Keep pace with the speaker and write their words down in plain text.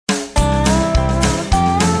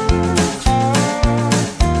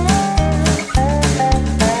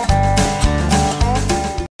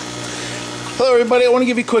everybody, I want to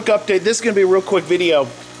give you a quick update. This is going to be a real quick video.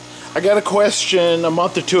 I got a question a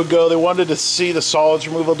month or two ago. They wanted to see the solids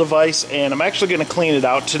removal device, and I'm actually going to clean it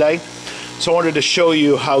out today. So I wanted to show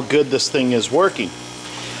you how good this thing is working.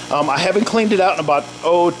 I haven't cleaned it out in about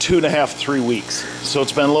 2.5, 3 weeks. So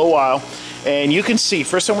it's been a little while. And you can see,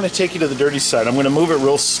 first I'm going to take you to the dirty side. I'm going to move it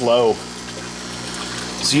real slow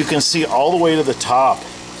so you can see all the way to the top.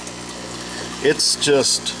 It's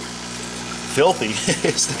just filthy.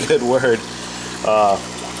 It's the good word.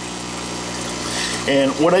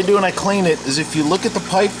 And what I do when I clean it is, if you look at the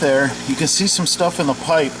pipe there, you can see some stuff in the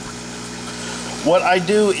pipe. What I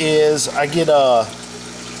do is I get a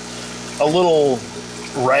little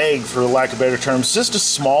rag, for lack of better terms, just a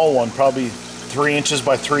small one, probably 3 inches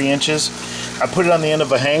by 3 inches. I put it on the end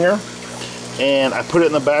of a hanger and I put it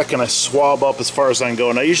in the back and I swab up as far as I can go,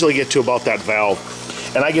 and I usually get to about that valve,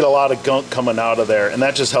 and I get a lot of gunk coming out of there, and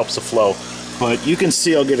that just helps the flow. But you can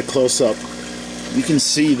see, I'll get a close-up, you can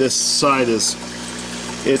see this side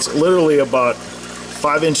it's literally about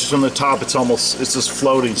 5 inches from the top. It's just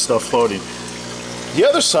floating, stuff floating. The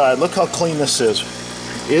other side, look how clean this is.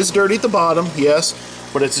 It is dirty at the bottom, yes,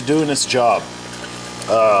 but it's doing its job.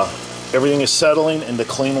 Everything is settling and the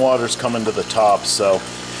clean water is coming to the top. So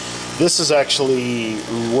this is actually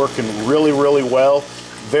working really, really well.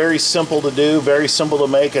 Very simple to do, very simple to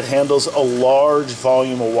make. It handles a large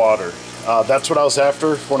volume of water. That's what I was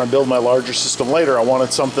after when I build my larger system later. I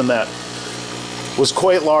wanted something that was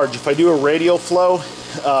quite large. If I do a radial flow,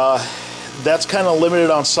 that's kind of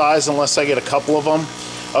limited on size unless I get a couple of them.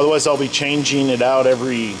 Otherwise I'll be changing it out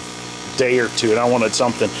every day or two, and I wanted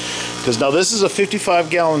something. Because now this is a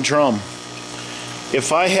 55-gallon drum.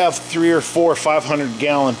 If I have 3 or 4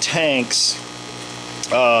 500-gallon tanks,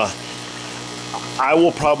 I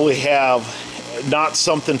will probably have not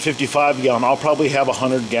something 55-gallon. I'll probably have a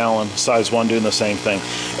 100-gallon size one doing the same thing.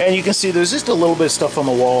 And you can see there's just a little bit of stuff on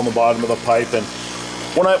the wall on the bottom of the pipe. And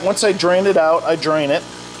once I drain it out, I drain it.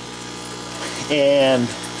 And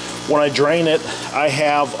when I drain it, I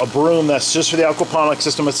have a broom that's just for the aquaponics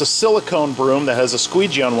system. It's a silicone broom that has a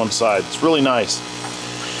squeegee on one side. It's really nice.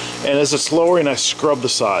 And as it's lowering, I scrub the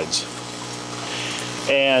sides.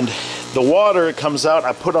 And the water, it comes out,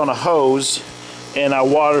 I put on a hose and I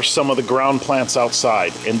water some of the ground plants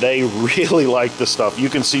outside, and they really like the stuff. You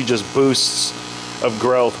can see just boosts of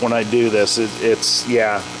growth when I do this.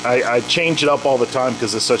 I change it up all the time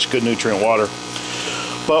because it's such good nutrient water.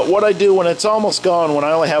 But what I do when it's almost gone, when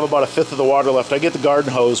I only have about 1/5 of the water left, I get the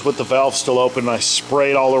garden hose with the valve still open, and I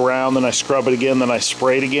spray it all around, then I scrub it again, then I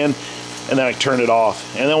spray it again, and then I turn it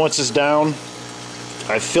off. And then once it's down,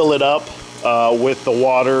 I fill it up with the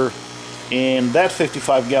water in that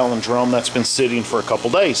 55-gallon drum that's been sitting for a couple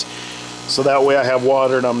days. So that way I have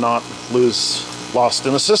water and I'm not lost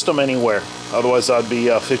in the system anywhere. Otherwise I'd be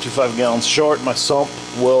 55 gallons short. My sump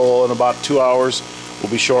will, in about 2 hours, will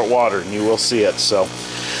be short water, and you will see it. So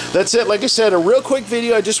that's it. Like I said, a real quick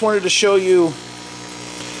video. I just wanted to show you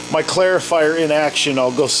my Clarifier in action.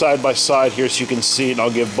 I'll go side by side here so you can see it, and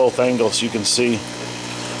I'll give both angles so you can see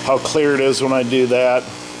how clear it is when I do that,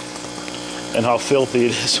 and how filthy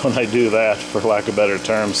it is when I do that, for lack of better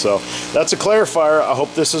terms. So that's a Clarifier. I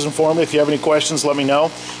hope this is informative. If you have any questions, let me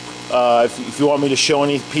know. If you want me to show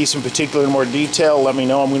any piece in particular in more detail, let me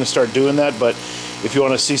know. I'm going to start doing that. But if you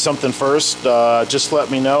want to see something first, just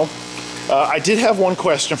let me know. I did have one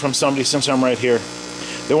question from somebody since I'm right here.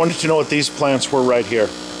 They wanted to know what these plants were right here.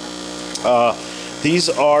 These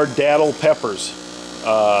are Datil peppers.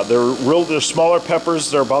 They're smaller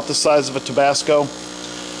peppers. They're about the size of a Tabasco.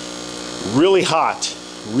 Really hot,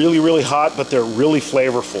 really hot, but they're really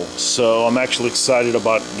flavorful. So I'm actually excited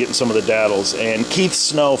about getting some of the dattles. And Keith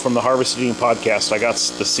Snow from the Harvested Eating podcast, I got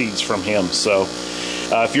the seeds from him. So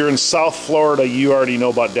if you're in South Florida, you already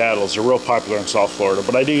know about dattles. They're real popular in South Florida.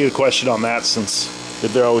 But I did get a question on that, since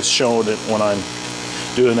they're always showing it when I'm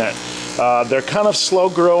doing that. They're kind of slow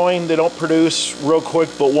growing. They don't produce real quick,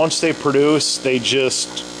 but once they produce, they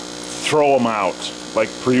just throw them out, like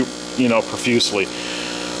profusely.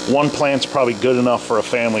 One plant's probably good enough for a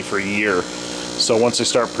family for a year. So once they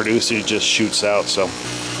start producing, it just shoots out. So,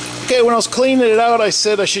 okay, when I was cleaning it out, I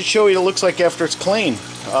said I should show you what it looks like after it's clean.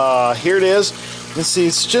 Here it is. You can see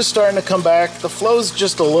it's just starting to come back. The flow's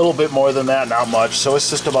just a little bit more than that, not much. So it's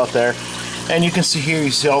just about there. And you can see here, you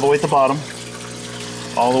see all the way at the bottom.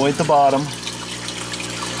 All the way at the bottom.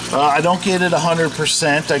 I don't get it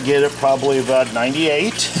 100%. I get it probably about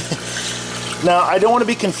 98. Now, I don't want to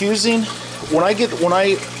be confusing. When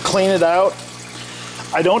I clean it out,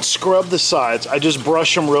 I don't scrub the sides. I just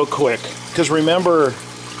brush them real quick. Because remember,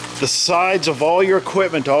 the sides of all your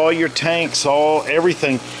equipment, all your tanks,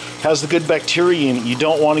 everything has the good bacteria in it. You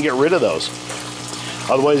don't want to get rid of those.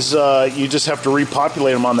 Otherwise, you just have to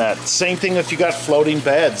repopulate them on that. Same thing if you got floating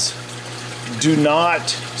beds. Do not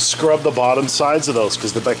scrub the bottom sides of those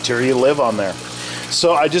because the bacteria live on there.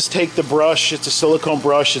 So I just take the brush, it's a silicone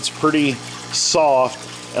brush, it's pretty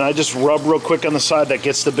soft, and I just rub real quick on the side. That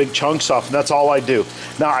gets the big chunks off, and that's all I do.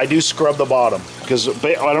 Now I do scrub the bottom because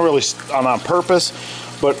I don't really on purpose,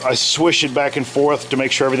 but I swish it back and forth to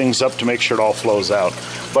make sure everything's up, to make sure it all flows out.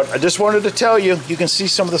 But I just wanted to tell you, you can see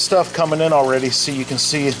some of the stuff coming in already. See, you can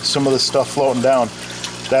see some of the stuff floating down.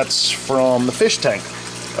 That's from the fish tank.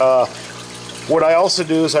 What I also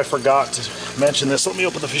do is, I forgot to mention this. Let me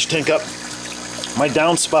open the fish tank up. My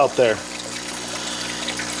downspout there,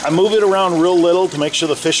 I move it around real little to make sure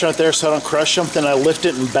the fish aren't there so I don't crush them. Then I lift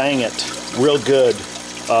it and bang it real good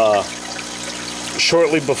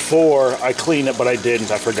shortly before I clean it, but I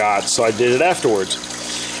didn't. I forgot, so I did it afterwards.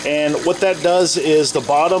 And what that does is the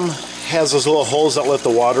bottom has those little holes that let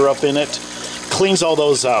the water up in it. Cleans all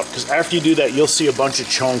those out, because after you do that, you'll see a bunch of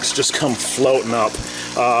chunks just come floating up.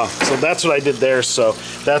 So that's what I did there. So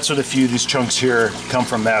that's what a few of these chunks here come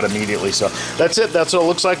from that immediately. So that's it. That's what it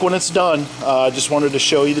looks like when it's done. Just wanted to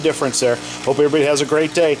show you the difference there. Hope everybody has a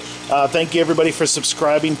great day. Thank you everybody for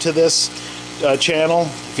subscribing to this channel.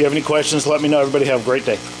 If you have any questions, let me know. Everybody have a great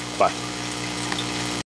day. Bye.